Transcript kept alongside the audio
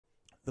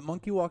The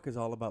monkey walk is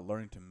all about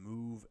learning to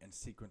move and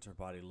sequence our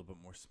body a little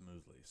bit more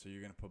smoothly. So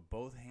you're going to put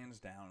both hands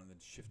down and then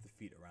shift the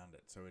feet around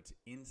it. So it's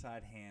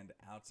inside hand,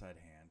 outside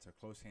hand, so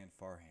close hand,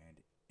 far hand,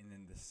 and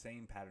then the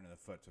same pattern of the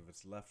foot. So if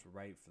it's left,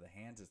 right for the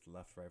hands, it's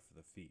left, right for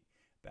the feet,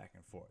 back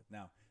and forth.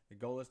 Now, the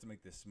goal is to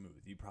make this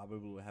smooth. You probably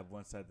will have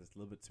one side that's a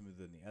little bit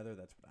smoother than the other.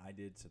 That's what I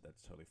did, so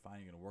that's totally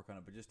fine. You're going to work on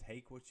it, but just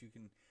take what you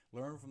can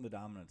learn from the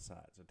dominant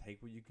side. So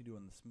take what you can do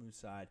on the smooth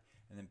side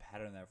and then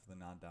pattern that for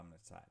the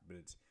non-dominant side. But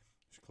it's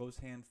just close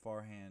hand,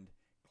 far hand,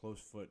 close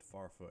foot,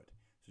 far foot.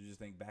 So just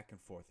think back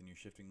and forth, and you're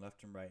shifting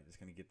left and right. It's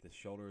going to get the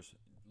shoulders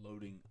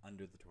loading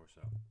under the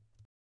torso.